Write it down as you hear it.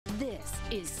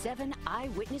is 7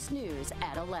 Eyewitness News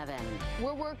at 11.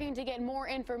 We're working to get more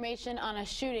information on a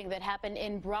shooting that happened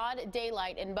in broad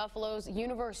daylight in Buffalo's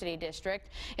University District.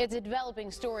 It's a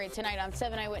developing story tonight on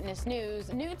 7 Eyewitness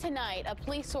News. New tonight, a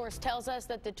police source tells us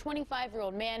that the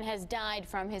 25-year-old man has died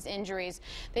from his injuries.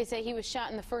 They say he was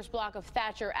shot in the first block of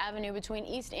Thatcher Avenue between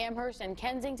East Amherst and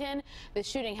Kensington. The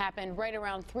shooting happened right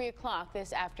around 3 o'clock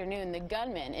this afternoon. The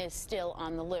gunman is still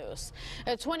on the loose.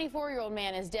 A 24-year-old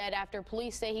man is dead after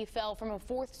police say he fell from a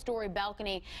fourth-story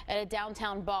balcony at a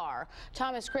downtown bar.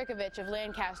 Thomas Krikovich of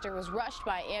Lancaster was rushed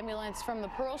by ambulance from the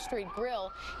Pearl Street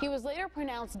Grill. He was later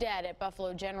pronounced dead at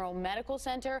Buffalo General Medical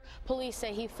Center. Police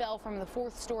say he fell from the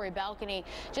fourth-story balcony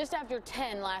just after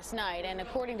 10 last night. And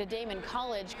according to Damon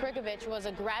College, Krikovich was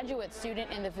a graduate student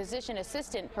in the physician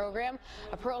assistant program.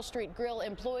 A Pearl Street Grill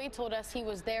employee told us he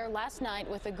was there last night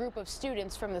with a group of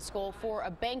students from the school for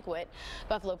a banquet.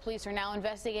 Buffalo police are now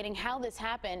investigating how this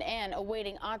happened and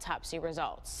awaiting autopsy results.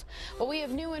 Well, we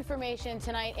have new information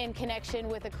tonight in connection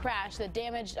with a crash that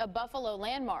damaged a Buffalo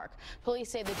landmark. Police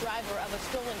say the driver of a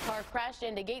stolen car crashed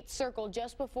into Gates Circle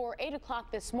just before 8 o'clock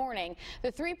this morning.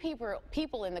 The three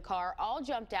people in the car all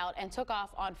jumped out and took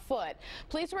off on foot.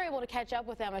 Police were able to catch up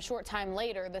with them a short time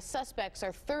later. The suspects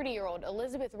are 30-year-old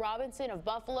Elizabeth Robinson of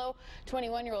Buffalo,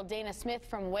 21-year-old Dana Smith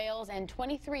from Wales, and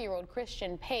 23-year-old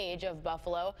Christian Page of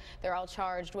Buffalo. They're all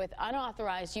charged with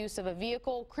unauthorized use of a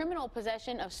vehicle, criminal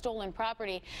possession of stolen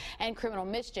property, and criminal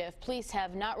mischief. Police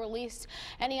have not released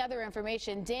any other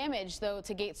information. Damage, though,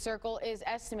 to Gates Circle is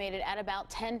estimated at about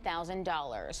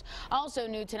 $10,000. Also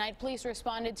new tonight, police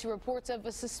responded to reports of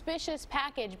a suspicious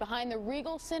package behind the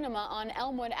Regal Cinema on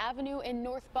Elmwood Avenue in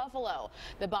North Buffalo.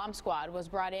 The bomb squad was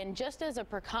brought in just as a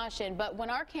precaution, but when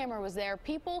our camera was there,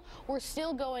 people were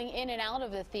still going in and out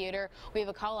of the theater. We have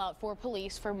a call out for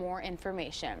police for more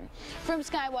information. From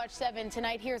Skywatch 7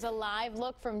 tonight, here's a live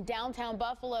look from downtown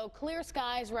Buffalo. Clear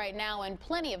skies right now and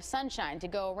plenty of sunshine to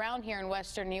go around here in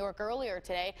western New York earlier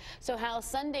today. So how's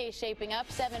Sunday shaping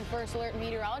up? 7 First Alert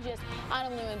meteorologist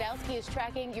Autumn Lewandowski is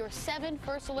tracking your 7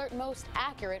 First Alert most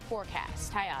accurate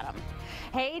forecast. Hi, Autumn.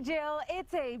 Hey, Jill.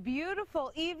 It's a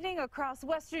beautiful evening across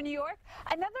western New York.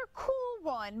 Another cool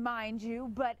one, mind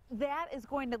you, but that is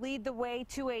going to lead the way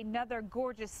to another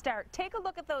gorgeous start. Take a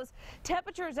look at those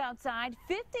temperatures outside.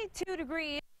 52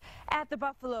 degrees at the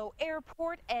Buffalo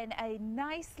Airport, and a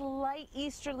nice light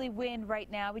easterly wind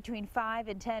right now between 5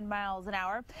 and 10 miles an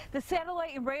hour. The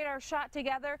satellite and radar shot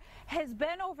together has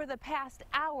been over the past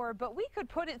hour, but we could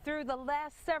put it through the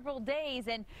last several days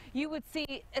and you would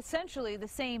see essentially the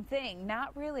same thing.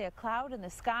 Not really a cloud in the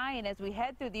sky, and as we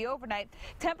head through the overnight,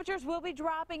 temperatures will be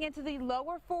dropping into the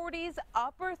lower 40s,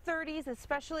 upper 30s,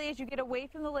 especially as you get away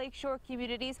from the lakeshore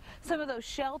communities. Some of those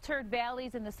sheltered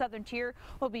valleys in the southern tier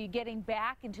will be getting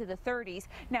back into the 30s.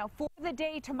 Now for the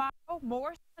day tomorrow,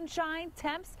 more sunshine,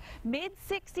 temps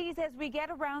mid-60s as we get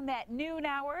around that noon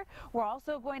hour. We're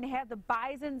also going to have the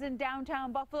Bisons in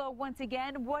downtown Buffalo once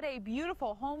again. What a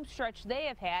beautiful home stretch they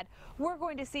have had. We're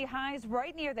going to see highs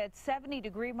right near that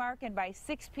 70-degree mark, and by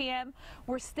 6 p.m.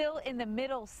 we're still in the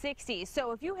middle 60s.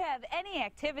 So if you have any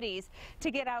activities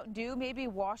to get out and do, maybe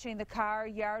washing the car,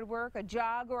 yard work, a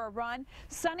jog or a run,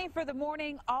 sunny for the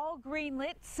morning, all green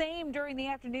lit, same during the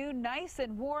afternoon, nice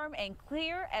and warm and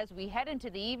clear as we head into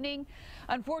the evening.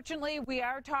 Unfortunately, we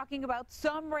are talking about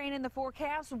some rain in the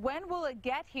forecast. When will it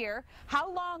get here?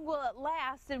 How long will it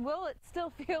last? And will it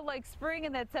still feel like spring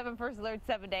in that 7 First Alert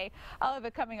 7-day? I'll have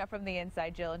it coming up from the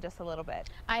inside, Jill, in just a little bit.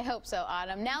 I hope so,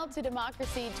 Autumn. Now to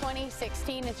Democracy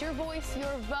 2016. It's your voice,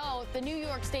 your vote. The New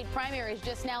York State primary is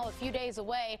just now a few days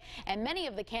away, and many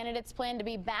of the candidates plan to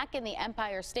be back in the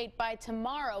Empire State by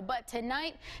tomorrow. But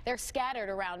tonight, they're scattered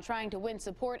around trying to win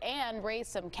support and raise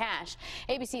some cash.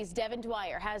 ABC's Devin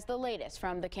Dwyer has the latest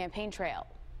from the campaign trail.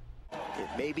 It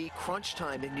may be crunch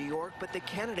time in New York, but the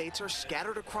candidates are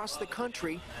scattered across the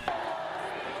country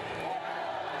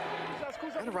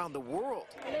and around the world.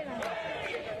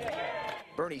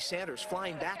 Bernie Sanders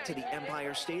flying back to the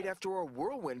Empire State after a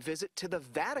whirlwind visit to the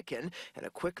Vatican and a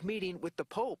quick meeting with the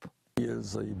Pope. He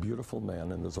is a beautiful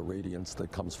man, and there's a radiance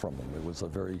that comes from him. It was a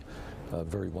very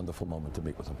wonderful moment to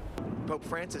meet with him. Pope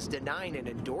Francis denying an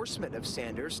endorsement of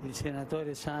Sanders,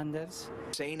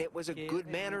 saying it was a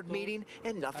good-mannered meeting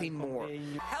and nothing more.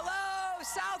 Hello,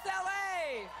 South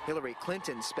LA! Hillary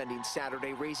Clinton spending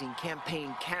Saturday raising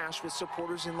campaign cash with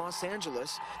supporters in Los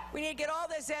Angeles. We need to get all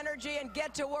this energy and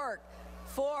get to work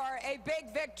for a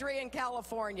big victory in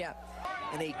California.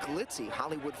 And a glitzy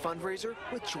Hollywood fundraiser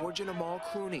with George and Amal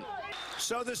Clooney.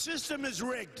 So the system is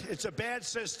rigged. It's a bad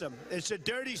system. It's a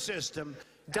dirty system.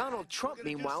 Donald Trump,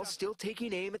 meanwhile, still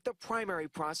taking aim at the primary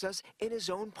process in his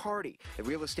own party. The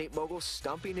real estate mogul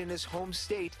stumping in his home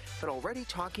state, but already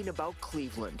talking about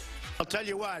Cleveland. I'll tell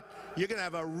you what, you're going to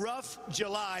have a rough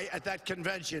July at that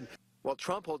convention. While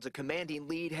Trump holds a commanding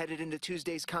lead headed into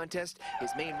Tuesday's contest, his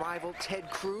main rival, Ted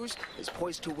Cruz, is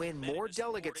poised to win more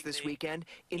delegates this weekend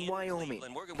in Wyoming.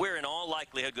 We're in all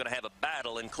likelihood going to have a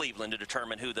battle in Cleveland to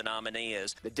determine who the nominee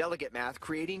is. The delegate math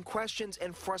creating questions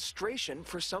and frustration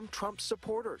for some Trump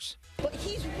supporters. But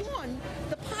he's won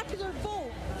the popular vote.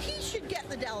 He should get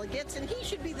the delegates, and he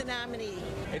should be the nominee.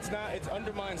 It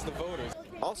undermines the voters.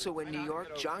 Also in New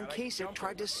York, John Kasich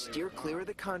tried to steer clear of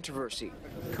the controversy.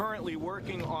 Currently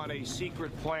working on a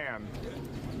secret plan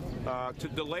to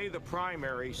delay the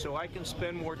primary so I can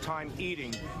spend more time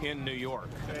eating in New York.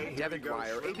 Devin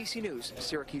Dwyer, ABC News,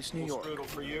 Syracuse, New York.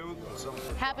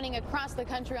 Happening across the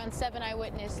country on 7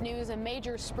 Eyewitness News, a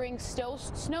major spring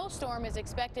snowstorm is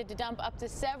expected to dump up to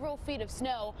several feet of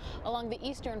snow along the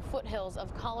eastern foothills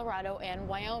of Colorado and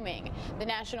Wyoming. The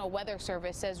National Weather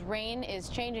Service says rain is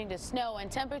changing to snow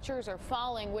and temperatures are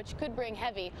falling, which could bring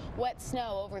heavy, wet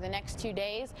snow over the next 2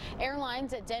 days.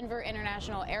 Airlines at Denver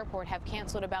International Airport have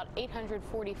canceled about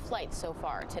 840 flights so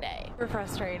far today. Super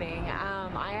frustrating.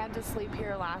 I had to sleep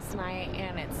here last night,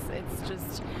 and it's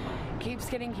just keeps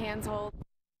getting canceled.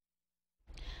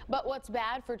 But what's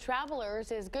bad for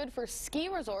travelers is good for ski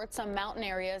resorts. Some mountain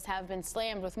areas have been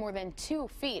slammed with more than 2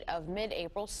 feet of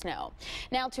mid-April snow.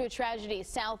 Now to a tragedy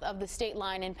south of the state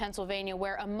line in Pennsylvania,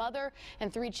 where a mother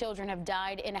and 3 children have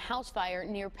died in a house fire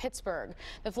near Pittsburgh.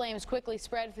 The flames quickly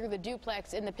spread through the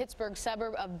duplex in the Pittsburgh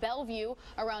suburb of Bellevue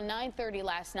around 9:30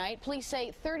 last night. Police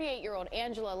say 38-year-old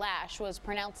Angela Lash was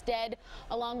pronounced dead,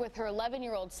 along with her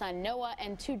 11-year-old son Noah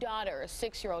and 2 daughters,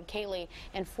 6-year-old Kaylee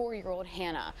and 4-year-old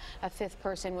Hannah. A 5th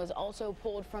person was also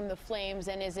pulled from the flames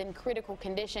and is in critical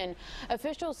condition.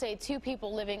 Officials say 2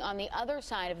 people living on the other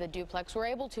side of the duplex were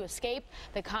able to escape.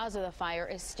 The cause of the fire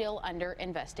is still under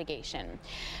investigation.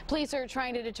 Police are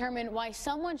trying to determine why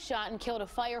someone shot and killed a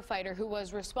firefighter who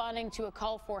was responding to a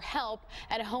call for help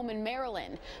at a home in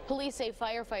Maryland. Police say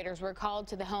firefighters were called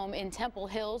to the home in Temple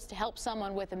Hills to help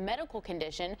someone with a medical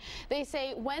condition. They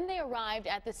say when they arrived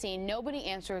at the scene, nobody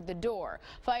answered the door.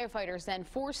 Firefighters then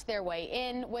forced their way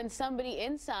in. When somebody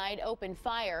inside opened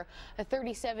fire, a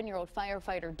 37-year-old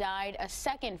firefighter died. A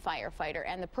second firefighter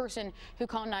and the person who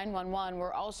called 911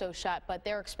 were also shot, but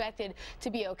they're expected to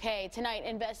be okay. Tonight,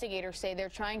 investigators say they're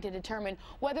trying to determine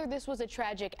whether this was a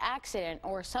tragic accident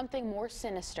or something more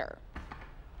sinister.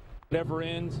 Whatever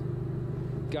ends,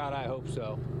 God, I hope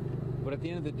so. But at the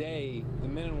end of the day, the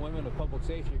men and women of public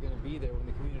safety are going to be there when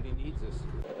the community needs us.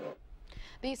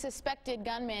 The suspected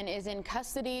gunman is in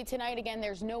custody tonight. Again,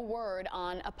 there's no word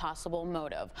on a possible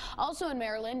motive. Also in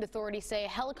Maryland, authorities say a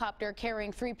helicopter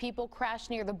carrying 3 people crashed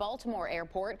near the Baltimore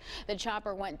airport. The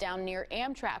chopper went down near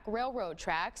Amtrak railroad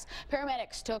tracks.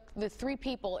 Paramedics took the 3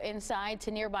 people inside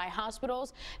to nearby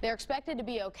hospitals. They're expected to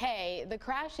be okay. The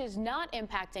crash is not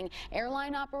impacting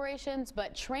airline operations,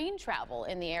 but train travel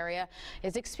in the area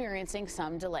is experiencing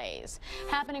some delays.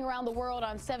 Happening around the world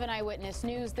on 7 Eyewitness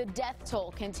News, the death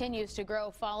toll continues to grow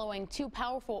following 2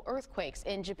 powerful earthquakes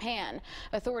in Japan.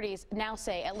 Authorities now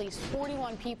say at least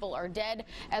 41 people are dead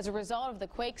as a result of the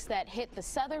quakes that hit the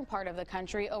southern part of the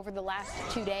country over the last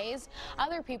 2 days.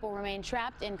 Other people remain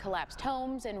trapped in collapsed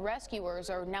homes, and rescuers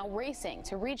are now racing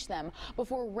to reach them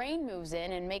before rain moves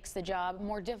in and makes the job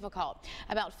more difficult.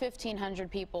 About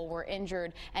 1,500 people were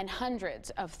injured and hundreds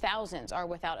of thousands are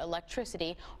without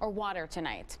electricity or water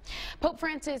tonight. Pope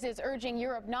Francis is urging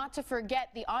Europe not to forget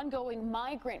the ongoing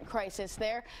migrant crisis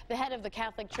there. The head of the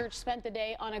Catholic Church spent the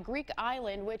day on a Greek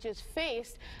island which has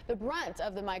faced the brunt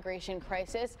of the migration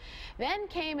crisis. Then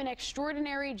came an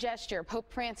extraordinary gesture.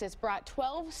 Pope Francis brought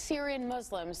 12 Syrian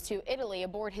Muslims to Italy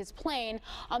aboard his plane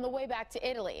on the way back to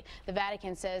Italy. The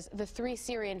Vatican says the 3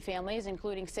 Syrian families,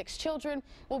 including 6 children,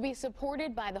 will be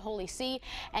supported by the Holy See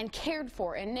and cared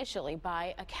for initially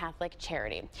by a Catholic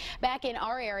charity. Back in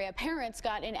our area, parents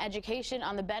got an education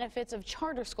on the benefits of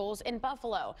charter schools in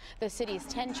Buffalo. The city's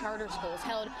 10 charter schools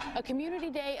held a community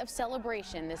day of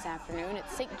celebration this afternoon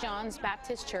at St. John's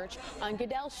Baptist Church on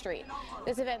Goodell Street.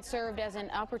 This event served as an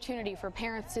opportunity for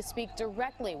parents to speak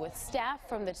directly with staff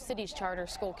from the city's charter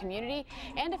school community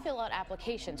and to fill out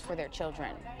applications for their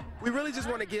children. We really just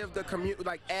want to give the community,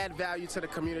 add value to the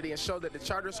community and show that the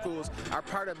charter schools are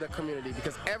part of the community,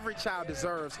 because every child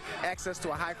deserves access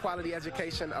to a high quality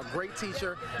education, a great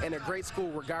teacher, and a great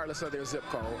school regardless of their zip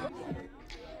code.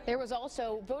 There was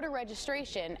also voter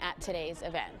registration at today's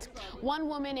event. One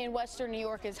woman in Western New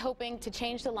York is hoping to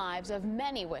change the lives of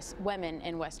many women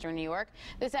in Western New York.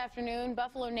 This afternoon,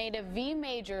 Buffalo native V.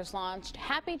 Majors launched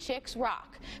Happy Chicks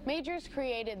Rock. Majors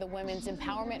created the women's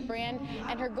empowerment brand,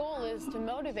 and her goal is to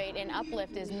motivate and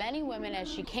uplift as many women as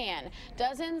she can.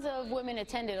 Dozens of women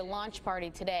attended a launch party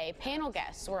today. Panel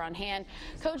guests were on hand,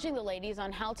 coaching the ladies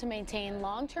on how to maintain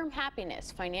long-term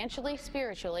happiness financially,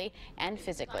 spiritually, and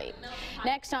physically.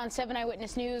 Next on 7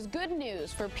 Eyewitness News, good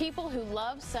news for people who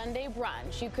love Sunday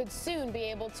brunch. You could soon be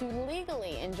able to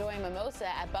legally enjoy a mimosa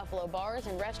at Buffalo bars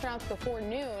and restaurants before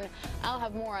noon. I'll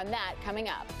have more on that coming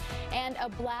up. And a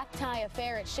black tie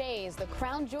affair at Shays, the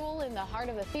crown jewel in the heart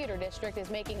of the theater district, is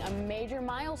making a major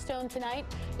milestone tonight.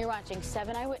 You're watching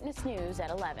 7 Eyewitness News at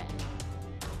 11.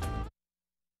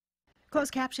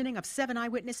 Closed captioning of 7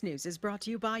 Eyewitness News is brought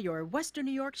to you by your Western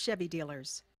New York Chevy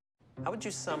dealers. How would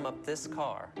you sum up this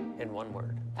car in one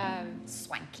word?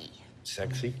 Swanky.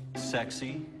 Sexy.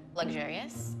 Sexy.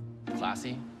 Luxurious.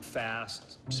 Classy.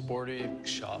 Fast. Sporty.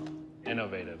 Shop.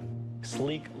 Innovative.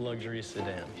 Sleek luxury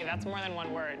sedan. Okay, that's more than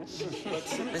one word.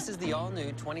 This is the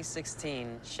all-new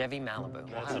 2016 Chevy Malibu.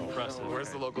 That's impressive. Where's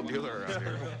the local dealer around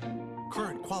here?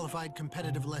 Current qualified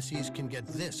competitive lessees can get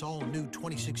this all-new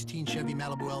 2016 Chevy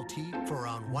Malibu LT for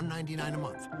around $199 a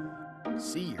month.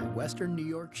 See your Western New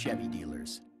York Chevy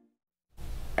dealers.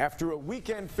 After a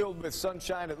weekend filled with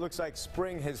sunshine, it looks like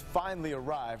spring has finally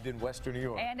arrived in Western New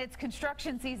York. And it's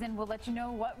construction season. We'll let you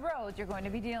know what roads you're going to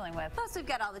be dealing with. Plus, we've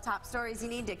got all the top stories you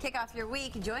need to kick off your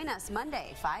week. Join us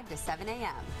Monday, 5 to 7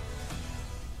 a.m.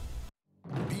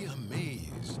 Be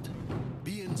amazed.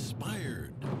 Be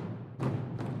inspired.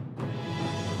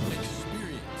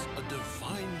 Experience a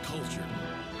divine culture.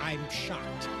 I'm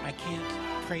shocked. I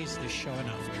can't praise this show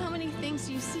enough. How many things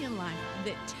do you see in life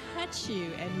that touch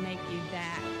you and make you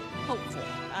that hopeful?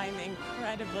 I'm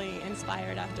incredibly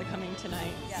inspired after coming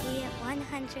tonight. See it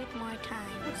 100 more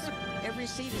times. Every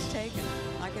seat is taken.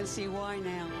 I can see why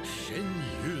now. Shen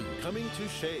Yun coming to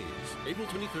Shays, April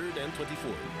 23rd and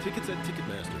 24th. Tickets at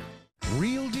Ticketmaster.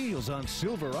 Real deals on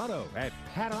Silverado at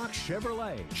Paddock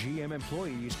Chevrolet. GM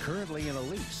employees currently in a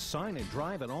lease. Sign and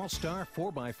drive an all-star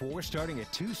 4x4 starting at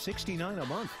 $269 a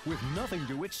month with nothing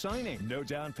due at signing. No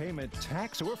down payment,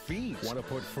 tax, or fees. Want to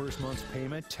put first month's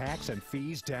payment, tax, and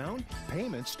fees down?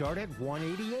 Payments start at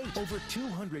 $188. Over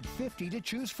 $250 to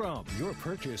choose from. Your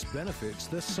purchase benefits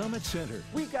the Summit Center.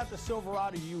 We've got the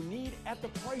Silverado you need at the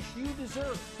price you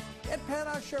deserve. At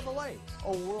Paddock Chevrolet,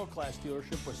 a world-class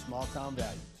dealership with small-town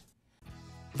values.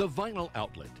 The Vinyl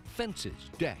Outlet. Fences,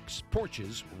 decks,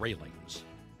 porches, railings.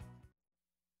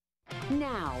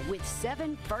 Now with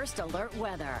 7 First Alert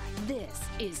weather. This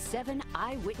is 7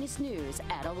 Eyewitness News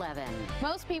at 11.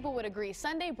 Most people would agree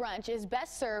Sunday brunch is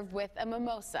best served with a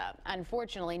mimosa.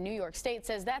 Unfortunately, New York State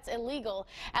says that's illegal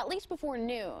at least before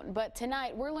noon. But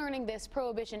tonight we're learning this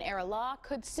Prohibition-era law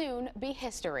could soon be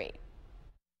history.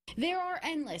 There are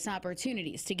endless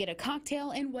opportunities to get a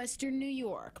cocktail in Western New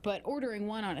York, but ordering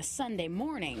one on a Sunday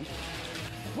morning,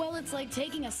 well, it's like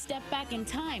taking a step back in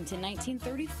time to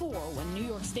 1934 when New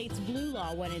York State's blue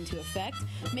law went into effect,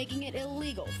 making it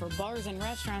illegal for bars and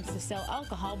restaurants to sell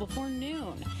alcohol before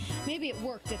noon. Maybe it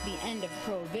worked at the end of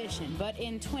Prohibition, but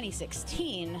in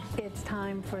 2016... It's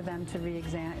time for them to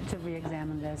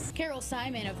re-examine this. Carol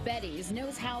Simon of Betty's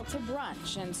knows how to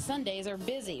brunch, and Sundays are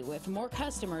busy with more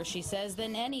customers, she says,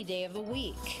 than any day of the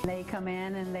week. They come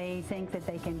in and they think that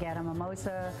they can get a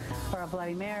mimosa or a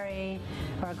Bloody Mary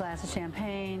or a glass of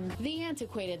champagne. The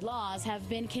antiquated laws have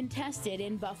been contested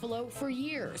in Buffalo for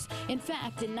years. In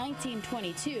fact, in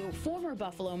 1922, former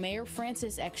Buffalo Mayor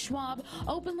Francis X. Schwab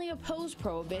openly opposed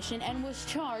Prohibition and was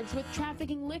charged with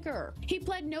trafficking liquor. He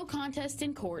pled no contest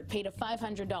in court, paid a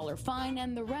 $500 fine,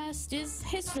 and the rest is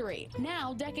history.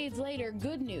 Now, decades later,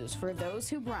 good news for those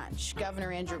who brunch.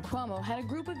 Governor Andrew Cuomo had a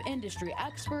group of industry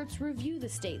experts review the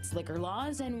state's liquor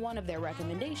laws, and one of their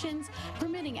recommendations,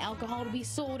 permitting alcohol to be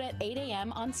sold at 8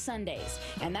 a.m. on Sundays.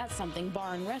 And that's something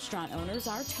bar and restaurant owners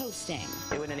are toasting.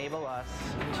 It would enable us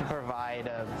to provide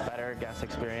a better guest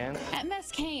experience. At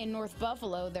Mesquite in North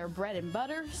Buffalo, their bread and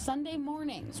butter, Sunday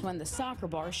mornings when the soccer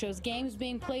bar shows games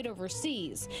being played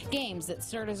overseas. Games that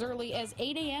start as early as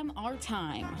 8 a.m. our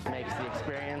time. It makes the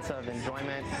experience of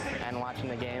enjoyment and watching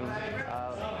the game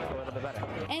a little bit better.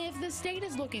 And if the state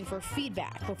is looking for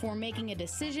feedback before making a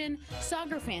decision,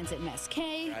 soccer fans at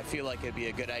Mesquite... I feel like it'd be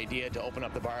a good idea to open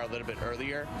up the bar a little bit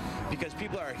earlier because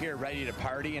people are here ready to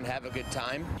party and have a good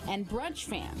time. And brunch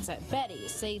fans at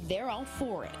Betty's say they're all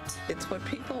for it. It's what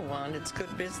people want. It's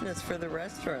good business for the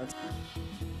restaurants.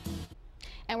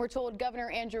 And we're told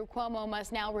Governor Andrew Cuomo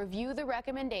must now review the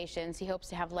recommendations. He hopes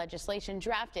to have legislation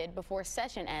drafted before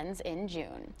session ends in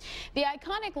June. The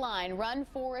iconic line, "Run,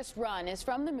 Forrest, Run," is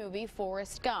from the movie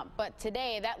Forrest Gump, but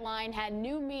today that line had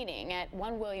new meaning at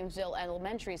one Williamsville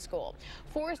elementary school.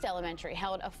 Forrest Elementary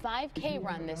held a 5K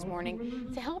run this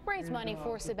morning to help raise money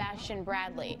for Sebastian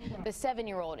Bradley. The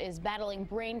 7-year-old is battling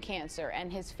brain cancer,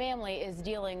 and his family is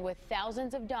dealing with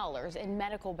thousands of dollars in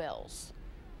medical bills.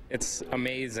 It's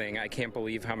amazing. I can't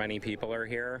believe how many people are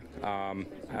here.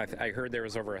 I heard there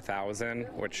was over 1,000,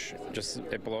 which just,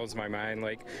 it blows my mind.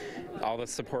 Like, all the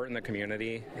support in the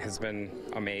community has been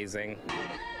amazing.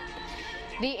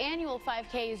 The annual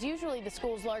 5K is usually the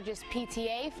school's largest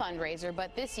PTA fundraiser,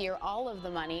 but this year all of the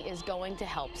money is going to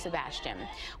help Sebastian.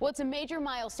 What's a major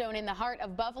milestone in the heart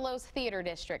of Buffalo's theater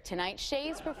district tonight?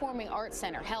 Shays Performing Arts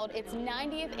Center held its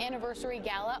 90th anniversary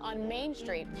gala on Main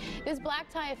Street. This black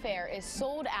tie affair is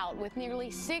sold out with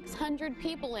nearly 600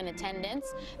 people in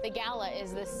attendance. The gala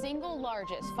is the single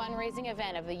largest fundraising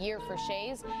event of the year for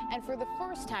Shays, and for the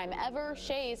first time ever,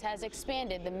 Shays has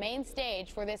expanded the main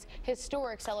stage for this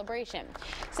historic celebration.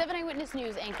 7 Eyewitness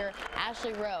News anchor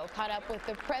Ashley Rowe caught up with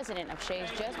the president of Shays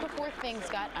just before things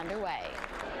got underway.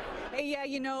 Yeah,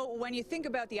 you know, when you think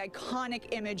about the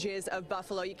iconic images of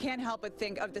Buffalo, you can't help but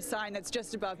think of the sign that's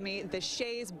just above me, the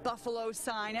Shays Buffalo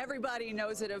sign. Everybody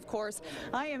knows it, of course.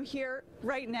 I am here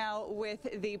right now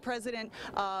with the president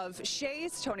of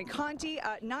Shays, Tony Conti.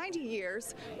 90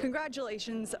 years.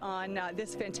 Congratulations on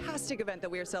this fantastic event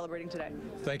that we are celebrating today.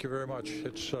 Thank you very much.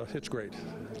 It's great.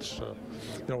 It's you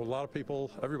know, a lot of people,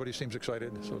 everybody seems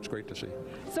excited, so it's great to see.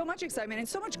 So much excitement and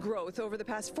so much growth over the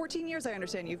past 14 years. I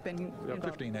understand you've been involved.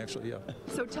 15 actually. Yeah.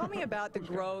 So tell me about the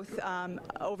growth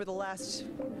over the last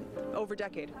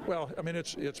decade. Well, I mean,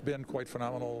 it's been quite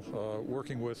phenomenal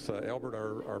working with Albert,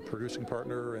 our producing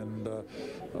partner, and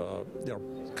you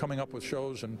know, coming up with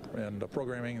shows and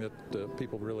programming that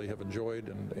people really have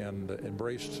enjoyed and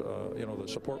embraced. You know, the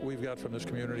support we've got from this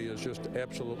community is just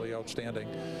absolutely outstanding.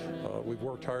 We've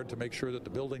worked hard to make sure that the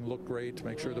building looked great, to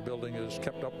make sure the building is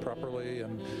kept up properly,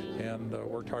 and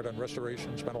worked hard on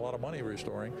restoration, spent a lot of money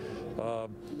restoring.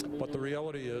 But the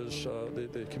reality is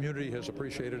the community has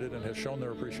appreciated it and has shown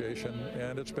their appreciation,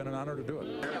 and it's been an honor to do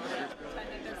it.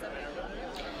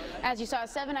 As you saw,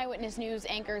 7 Eyewitness News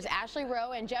anchors Ashley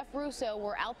Rowe and Jeff Russo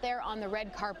were out there on the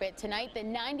red carpet. Tonight, the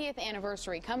 90th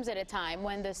anniversary comes at a time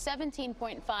when the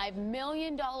 $17.5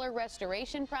 million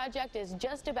restoration project is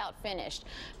just about finished.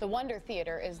 The Wonder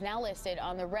Theater is now listed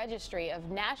on the Registry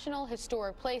of National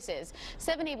Historic Places.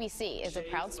 7 ABC is a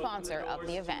proud sponsor of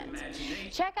the event.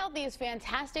 Check out these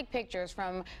fantastic pictures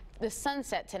from the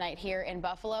sunset tonight here in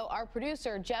Buffalo. Our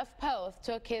producer Jeff Poth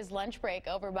took his lunch break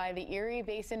over by the Erie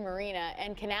Basin Marina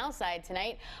and Canal Side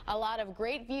tonight. A lot of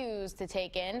great views to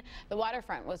take in. The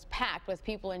waterfront was packed with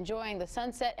people enjoying the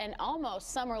sunset and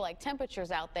almost summer-like temperatures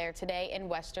out there today in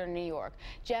western New York.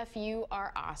 Jeff, you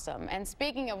are awesome. And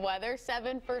speaking of weather,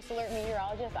 7 First Alert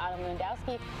meteorologist Autumn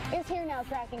Lewandowski is here now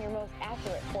tracking your most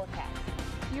accurate forecast.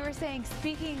 You were saying,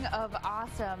 speaking of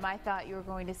awesome, I thought you were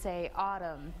going to say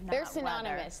autumn, not They're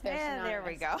synonymous. Weather. They're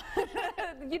synonymous. There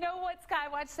we go. You know what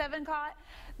Skywatch 7 caught?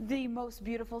 The most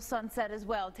beautiful sunset as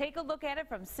well. Take a look at it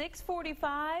from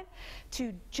 6:45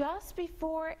 to just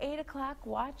before 8 o'clock.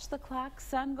 Watch the clock.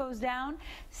 Sun goes down.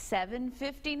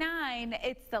 7:59.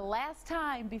 It's the last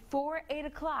time before 8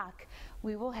 o'clock.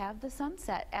 We will have the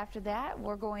sunset. After that,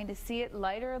 we're going to see it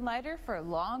lighter and lighter for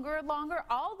longer and longer,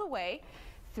 all the way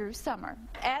through summer.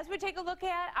 As we take a look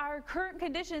at our current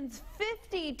conditions,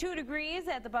 52 degrees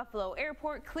at the Buffalo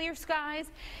Airport, clear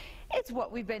skies. It's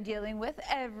what we've been dealing with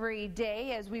every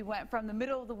day as we went from the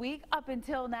middle of the week up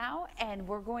until now, and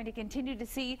we're going to continue to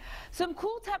see some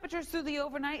cool temperatures through the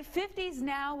overnight. 50s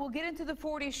now, we'll get into the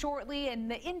 40s shortly, and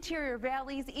the interior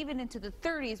valleys even into the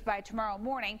 30s by tomorrow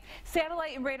morning.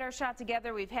 Satellite and radar shot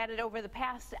together. We've had it over the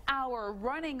past hour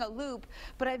running a loop,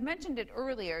 but I've mentioned it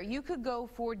earlier. You could go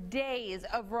for days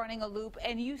of running a loop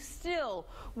and you still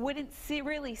wouldn't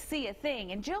really see a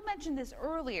thing. And Jill mentioned this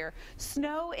earlier.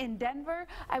 Snow in Denver.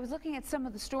 I was looking at some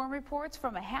of the storm reports.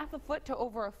 From a half a foot to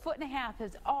over 1.5 feet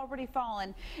has already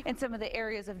fallen in some of the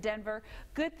areas of Denver.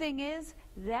 Good thing is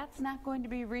that's not going to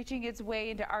be reaching its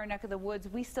way into our neck of the woods.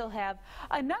 We still have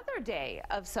another day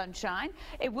of sunshine.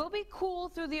 It will be cool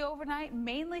through the overnight,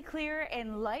 mainly clear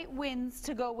and light winds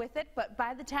to go with it, but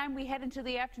by the time we head into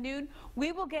the afternoon,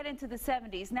 we will get into the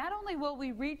 70s. Not only will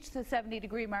we reach the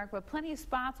 70-degree mark, but plenty of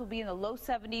spots will be in the low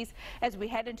 70s as we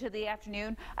head into the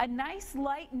afternoon. A nice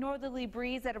light northerly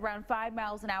breeze at around 5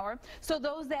 miles an hour. So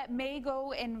those that may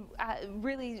go and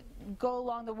really go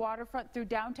along the waterfront through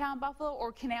downtown Buffalo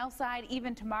or Canal Side, even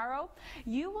even tomorrow,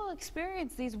 you will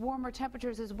experience these warmer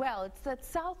temperatures as well. It's that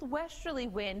southwesterly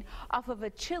wind off of a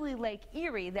chilly Lake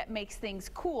Erie that makes things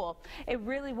cool. It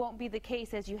really won't be the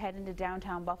case as you head into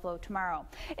downtown Buffalo tomorrow.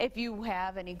 If you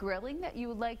have any grilling that you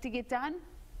would like to get done,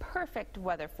 perfect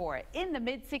weather for it. In the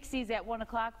mid-60s at 1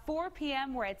 o'clock, 4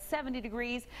 p.m. we're at 70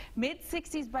 degrees,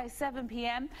 mid-60s by 7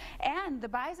 p.m. And the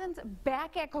Bison's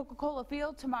back at Coca-Cola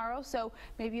Field tomorrow, so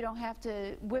maybe you don't have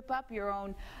to whip up your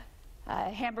own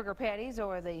hamburger patties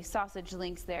or the sausage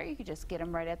links there. You could just get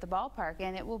them right at the ballpark,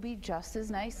 and it will be just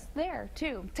as nice there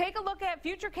too. Take a look at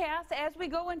Futurecast as we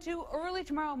go into early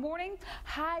tomorrow morning.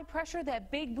 High pressure,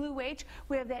 that big blue H.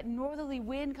 We have that northerly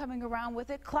wind coming around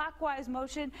with it, clockwise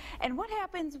motion. And what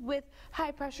happens with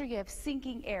high pressure? You have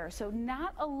sinking air, so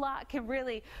not a lot can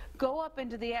really go up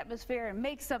into the atmosphere and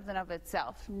make something of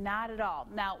itself. Not at all.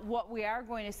 Now, what we are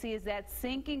going to see is that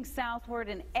sinking southward,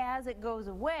 and as it goes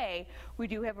away, we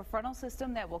do have a frontal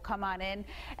system that will come on in,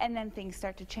 and then things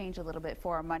start to change a little bit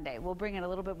for our Monday. We'll bring in a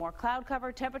little bit more cloud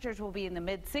cover. Temperatures will be in the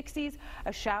mid-60s.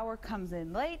 A shower comes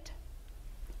in late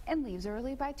and leaves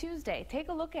early by Tuesday. Take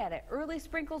a look at it. Early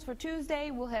sprinkles for Tuesday.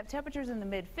 We'll have temperatures in the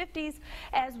mid-50s.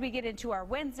 As we get into our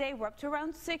Wednesday, we're up to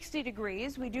around 60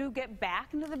 degrees. We do get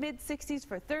back into the mid-60s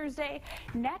for Thursday.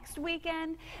 Next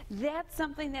weekend, that's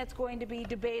something that's going to be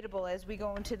debatable as we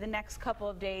go into the next couple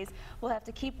of days. We'll have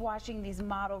to keep watching these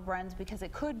model runs because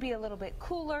it could be a little bit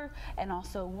cooler and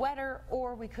also wetter,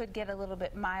 or we could get a little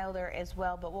bit milder as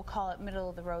well, but we'll call it middle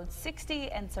of the road,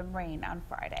 60 and some rain on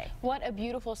Friday. What a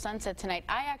beautiful sunset tonight.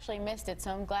 I actually missed it,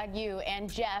 so I'm glad you and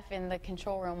Jeff in the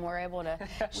control room were able to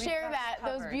share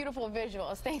those beautiful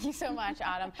visuals. Thank you so much,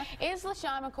 Autumn. Is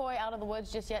LaShawn McCoy out of the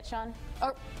woods just yet, Sean?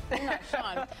 Or not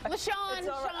Sean. LaShawn,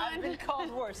 Sean. I've been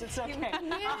called worse. It's okay.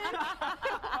 No.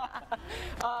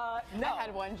 I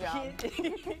had one job.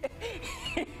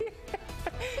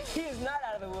 He is not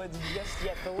out of the woods just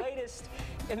yet. The latest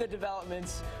in the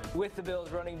developments with the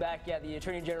Bills running back, the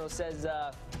Attorney General says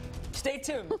stay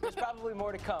tuned. There's probably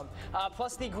more to come.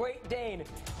 Plus the Great Dane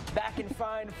back in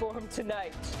fine form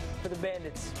tonight for the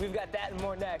Bandits. We've got that and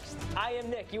more next. I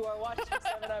am Nick. You are watching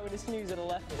 7 Eyewitness News at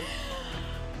 11.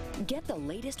 Get the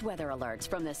latest weather alerts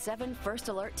from the 7 First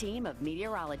Alert team of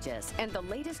meteorologists and the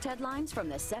latest headlines from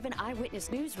the 7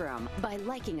 Eyewitness Newsroom by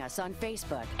liking us on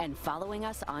Facebook and following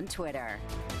us on Twitter.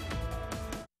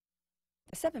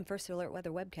 The 7 First Alert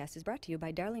Weather Webcast is brought to you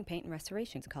by Darling Paint and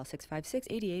Restorations. Call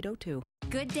 656-8802.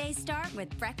 Good days start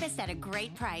with breakfast at a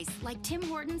great price, like Tim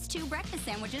Hortons 2 breakfast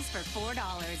sandwiches for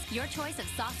 $4. Your choice of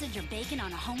sausage or bacon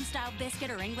on a home-style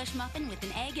biscuit or English muffin with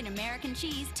an egg and American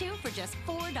cheese, 2 for just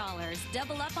 $4.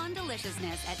 Double up on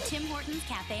deliciousness at Tim Hortons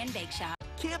Cafe and Bake Shop.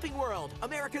 Camping World,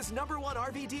 America's #1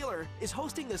 RV dealer, is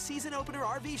hosting the season opener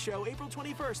RV show April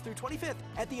 21st through 25th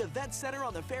at the Event Center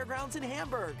on the Fairgrounds in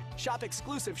Hamburg. Shop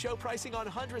exclusive show pricing on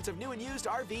hundreds of new and used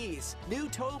RVs. New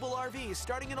towable RVs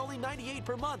starting at only $98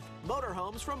 per month.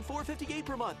 Motorhomes from $458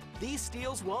 per month. These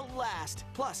steals won't last.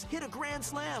 Plus, hit a grand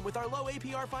slam with our low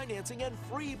APR financing and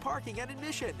free parking and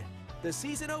admission. The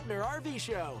season opener RV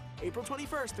show, April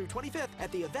 21st through 25th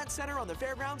at the Event Center on the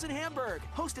Fairgrounds in Hamburg.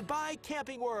 Hosted by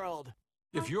Camping World.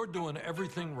 If you're doing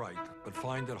everything right, but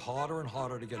find it harder and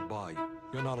harder to get by,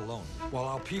 you're not alone. While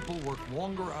our people work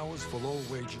longer hours for lower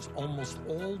wages, almost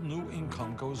all new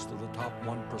income goes to the top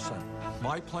 1%.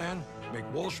 My plan?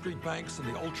 Make Wall Street banks and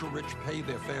the ultra-rich pay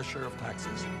their fair share of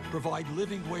taxes. Provide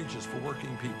living wages for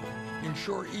working people.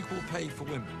 Ensure equal pay for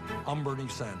women. I'm Bernie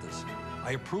Sanders.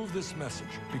 I approve this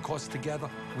message because together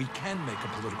we can make a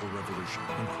political revolution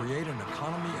and create an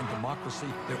economy and democracy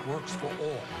that works for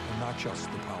all and not just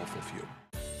the powerful few.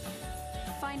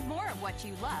 Find more of what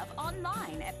you love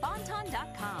online at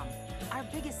Bonton.com. Our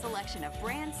biggest selection of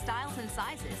brands, styles, and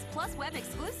sizes, plus web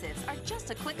exclusives, are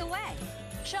just a click away.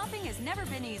 Shopping has never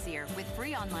been easier with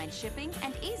free online shipping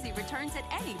and easy returns at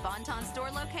any Bonton store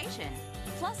location.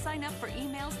 Plus, sign up for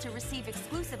emails to receive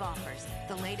exclusive offers,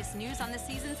 the latest news on the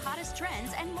season's hottest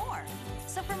trends, and more.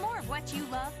 So for more of what you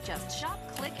love, just shop,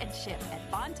 click, and ship at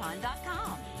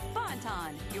Bonton.com.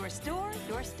 Bonton, your store,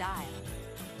 your style.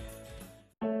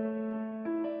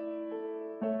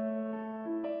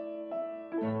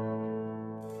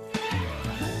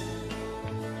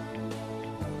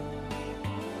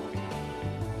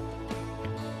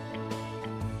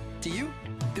 To you,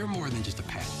 they're more than just a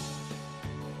pet.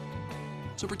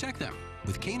 So protect them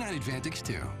with Canine Advantix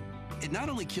 2. It not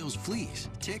only kills fleas,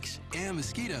 ticks, and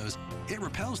mosquitoes, it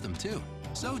repels them too.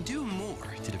 So do more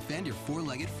to defend your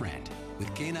four-legged friend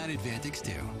with Canine Advantix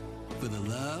 2 for the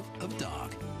love of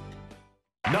dog.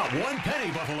 Not one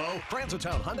penny, Buffalo.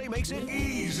 Transitown Hyundai makes it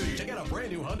easy to get a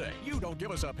brand new Hyundai. You don't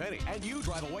give us a penny, and you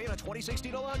drive away in a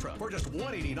 2016 Elantra for just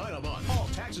 $189 a month. All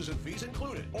taxes and fees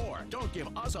included. Or don't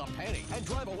give us a penny and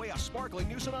drive away a sparkling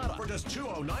new Sonata for just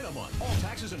 $209 a month. All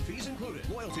taxes and fees included.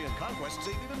 Loyalty and Conquest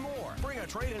save even more. Bring a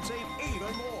trade and save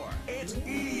even more. It's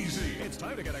easy. It's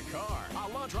time to get a car.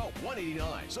 Elantra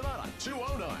 $189, Sonata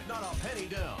 $209, not a penny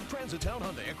down. Transit Town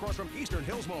Hyundai across from Eastern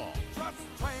Hills Mall. Trust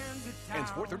Transit Town.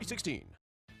 Ends 4/30/16.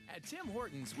 At Tim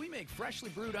Hortons, we make freshly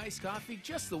brewed iced coffee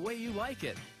just the way you like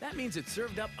it. That means it's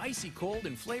served up icy cold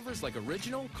in flavors like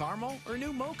original, caramel, or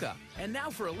new mocha. And now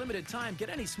for a limited time, get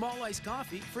any small iced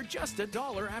coffee for just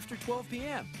 $1 after 12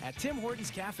 p.m. at Tim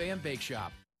Hortons Cafe and Bake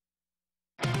Shop.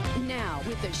 Now,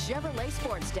 with the Chevrolet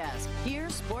Sports Desk,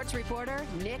 here's sports reporter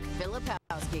Nick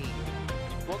Filipowski.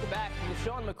 Welcome back.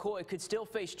 LaShawn McCoy could still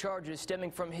face charges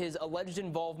stemming from his alleged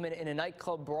involvement in a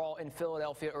nightclub brawl in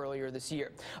Philadelphia earlier this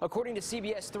year. According to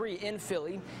CBS 3 in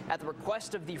Philly, at the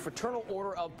request of the Fraternal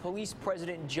Order of Police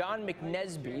President John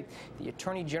McNesby, the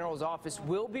Attorney General's office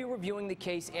will be reviewing the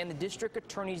case and the district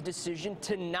attorney's decision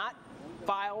to not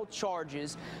file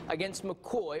charges against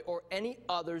McCoy or any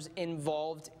others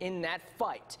involved in that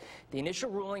fight. The initial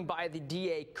ruling by the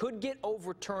DA could get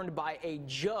overturned by a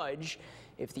judge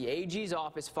if the AG's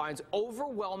office finds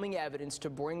overwhelming evidence to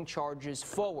bring charges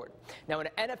forward. Now, an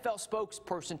NFL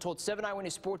spokesperson told 7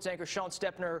 Eyewitness Sports anchor Sean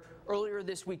Stepner earlier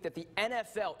this week that the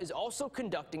NFL is also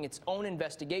conducting its own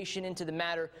investigation into the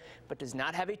matter, but does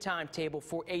not have a timetable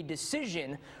for a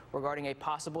decision regarding a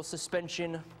possible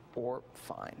suspension or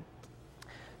fine.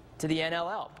 To the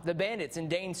NLL, the Bandits and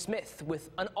Dane Smith with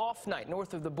an off night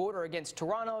north of the border against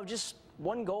Toronto. Just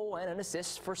 1 goal and an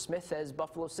assist for Smith as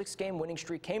Buffalo's 6-game winning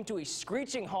streak came to a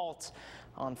screeching halt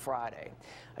on Friday.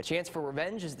 A chance for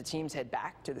revenge as the teams head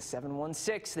back to the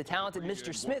 7-1-6. The talented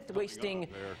Mr. Smith wasting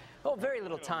very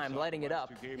little time lighting it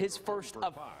up. His first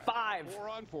of 5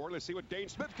 Let's see what Dane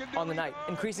Smith can do on the night,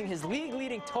 increasing his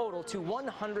league-leading total to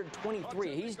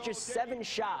 123. He's just 7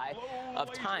 shy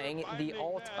of tying the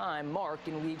all-time mark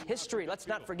in league history. Let's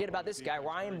not forget about this guy,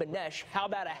 Ryan Benesh. How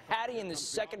about a hattie in the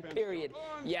second period?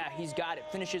 Yeah, he's got it.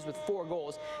 Finishes with 4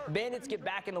 goals. Bandits get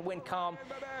back in the win column.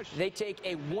 They take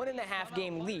a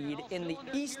 1.5-game lead in the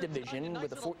East Division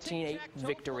with a 14-8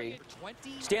 victory.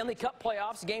 Stanley Cup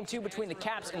playoffs, Game 2 between the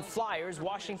Caps and Flyers.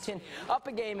 Washington up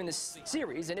a game in the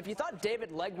series. And if you thought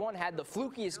David Legwand had the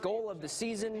flukiest goal of the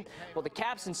season, well, the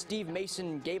Caps and Steve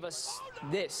Mason gave us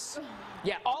this.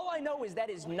 Yeah, all I know is that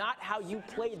is not how you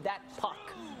played that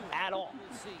puck at all.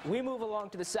 We move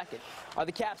along to the second. Are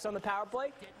the Caps on the power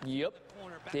play? Yep.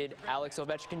 Did Alex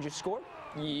Ovechkin just score?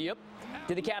 Yep.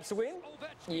 Did the Caps win?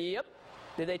 Yep.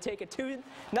 Did they take a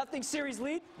 2-0 series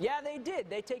lead? Yeah, they did.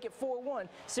 They take it 4-1.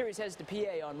 Series heads to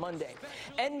PA on Monday.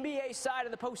 NBA side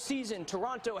of the postseason,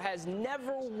 Toronto has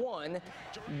never won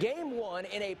Game 1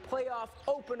 in a playoff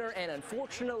opener, and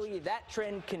unfortunately that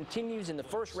trend continues in the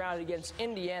first round against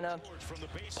Indiana.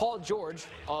 Paul George,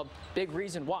 a big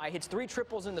reason why, hits 3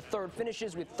 triples in the third,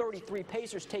 finishes with 33.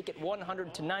 Pacers take it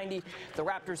 100-90. The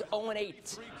Raptors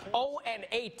 0-8.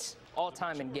 0-8.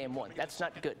 All-time in Game 1. That's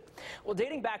not good. Well,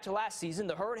 dating back to last season,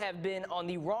 the Herd have been on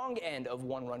the wrong end of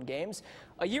one-run games.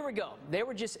 A year ago, they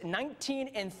were just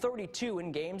 19-32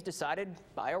 in games decided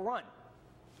by a run.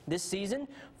 This season,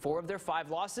 4 of their 5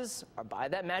 losses are by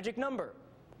that magic number,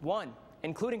 1,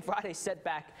 including Friday's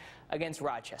setback against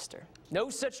Rochester. No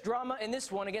such drama in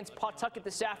this one against Pawtucket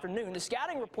this afternoon. The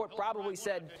scouting report probably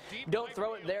said, don't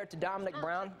throw it there to Dominic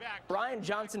Brown. Brian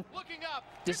Johnson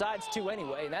decides to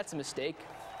anyway, and that's a mistake.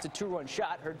 It's a 2-run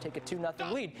shot. Herd take a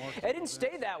 2-0 lead. It didn't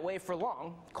stay that way for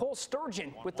long. Cole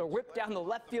Sturgeon with the rip down the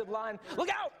left field line. Look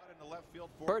out!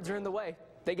 Birds are in the way.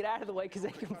 They get out of the way because they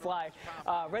can fly.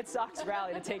 Red Sox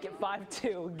rally to take it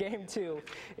 5-2. Game 2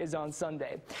 is on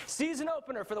Sunday. Season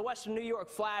opener for the Western New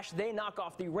York Flash. They knock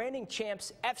off the reigning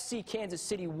champs FC Kansas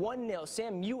City 1-0.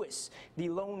 Sam Mewis, the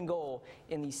lone goal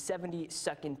in the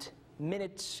 72nd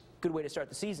minute. Good way to start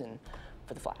the season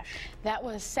for the Flash. That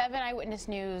was 7 Eyewitness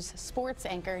News sports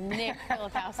anchor Nick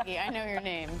Filipowski. I know your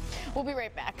name. We'll be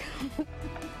right back.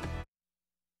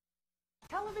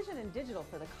 Television and digital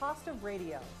for the cost of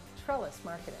radio. Trellis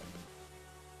Marketing.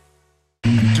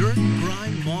 Dirt,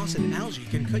 grime, moss, and algae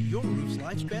can cut your roof's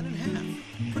lifespan in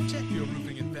half. Protect your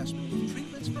roofing investment with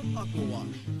treatments from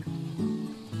Aquawash.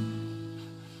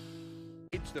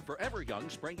 It's the Forever Young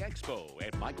Spring Expo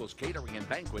at Michael's Catering and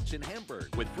Banquets in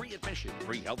Hamburg with free admission,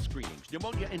 free health screenings,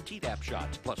 pneumonia and Tdap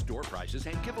shots, plus door prizes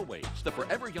and giveaways. The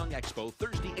Forever Young Expo,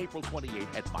 Thursday, April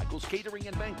 28th at Michael's Catering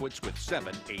and Banquets with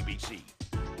 7 ABC.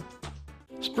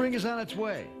 Spring is on its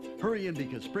way. Hurry in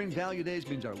because Spring Value Days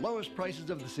means our lowest prices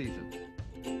of the season.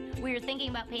 We were thinking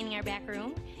about painting our back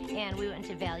room, and we went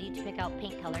to Value to pick out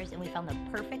paint colors, and we found the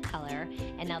perfect color,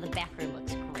 and now the back room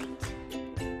looks great.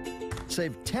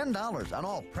 Save $10 on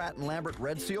all Pratt & Lambert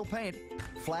Red Seal paint.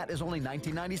 Flat is only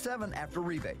 $19.97 after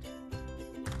rebate.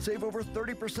 Save over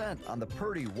 30% on the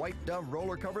Purdy White Dove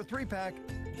Roller Cover 3-pack,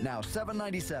 now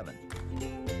 $7.97.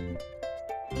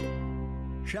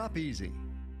 Shop easy.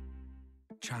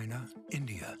 China,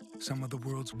 India, some of the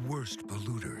world's worst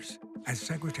polluters. As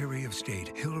Secretary of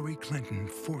State, Hillary Clinton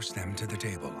forced them to the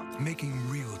table, making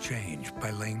real change by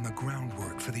laying the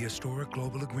groundwork for the historic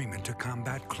global agreement to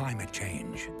combat climate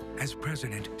change. As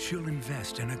president, she'll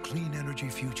invest in a clean energy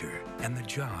future and the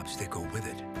jobs that go with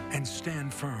it, and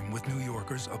stand firm with New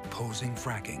Yorkers opposing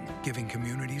fracking, giving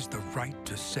communities the right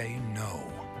to say no.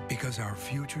 Because our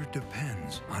future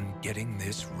depends on getting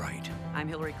this right. I'm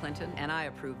Hillary Clinton, and I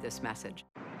approve this message.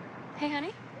 Hey,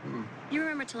 honey. You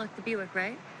remember to lock the Buick,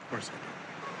 right? Of course I do.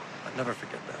 I'd never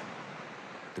forget that.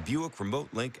 The Buick Remote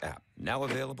Link app, now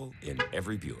available in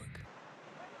every Buick.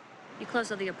 You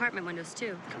closed all the apartment windows,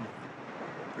 too. Come on.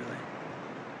 Really?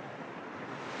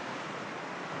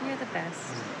 You're the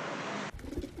best.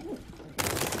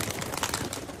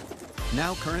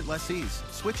 Now current lessees,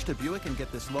 switch to Buick and get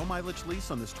this low-mileage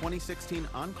lease on this 2016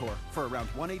 Encore for around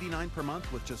 $189 per month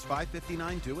with just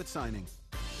 $559 due at signing.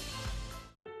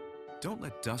 Don't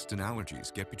let dust and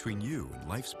allergies get between you and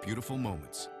life's beautiful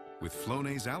moments. With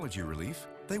Flonase Allergy Relief,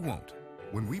 they won't.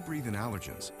 When we breathe in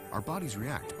allergens, our bodies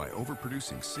react by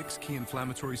overproducing 6 key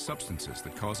inflammatory substances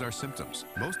that cause our symptoms.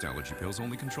 Most allergy pills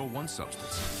only control one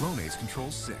substance. Flonase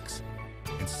controls 6,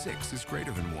 and 6 is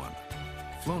greater than 1.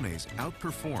 Flonase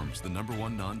outperforms the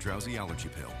 #1 non-drowsy allergy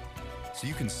pill, so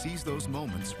you can seize those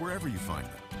moments wherever you find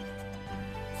them.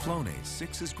 Flonase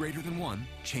 6 is greater than 1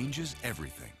 changes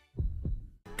everything.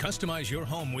 Customize your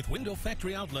home with Window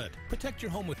Factory Outlet. Protect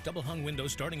your home with double-hung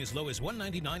windows starting as low as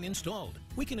 $199 installed.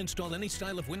 We can install any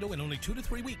style of window in only 2 to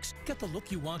 3 weeks. Get the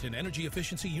look you want and energy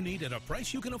efficiency you need at a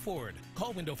price you can afford.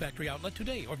 Call Window Factory Outlet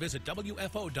today or visit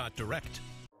WFO.direct.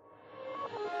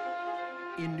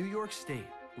 In New York State,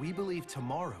 we believe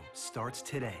tomorrow starts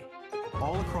today.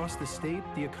 All across the state,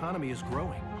 the economy is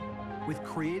growing. With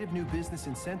creative new business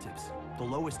incentives, the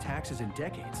lowest taxes in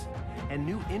decades, and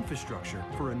new infrastructure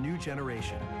for a new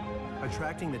generation,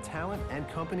 attracting the talent and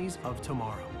companies of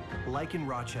tomorrow, like in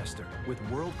Rochester with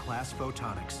world-class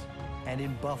photonics, and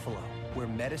in Buffalo, where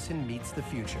medicine meets the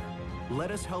future. Let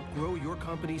us help grow your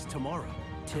companies tomorrow,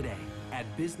 today, at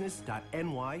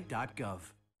business.ny.gov.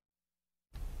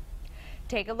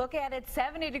 Take a look at it.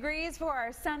 70 degrees for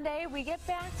our Sunday. We get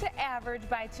back to average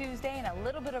by Tuesday and a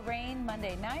little bit of rain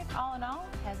Monday night. All in all,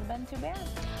 hasn't been too bad.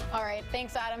 All right.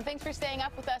 Thanks, Autumn. Thanks for staying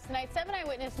up with us tonight. 7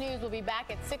 Eyewitness News will be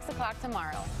back at 6 o'clock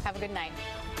tomorrow. Have a good night.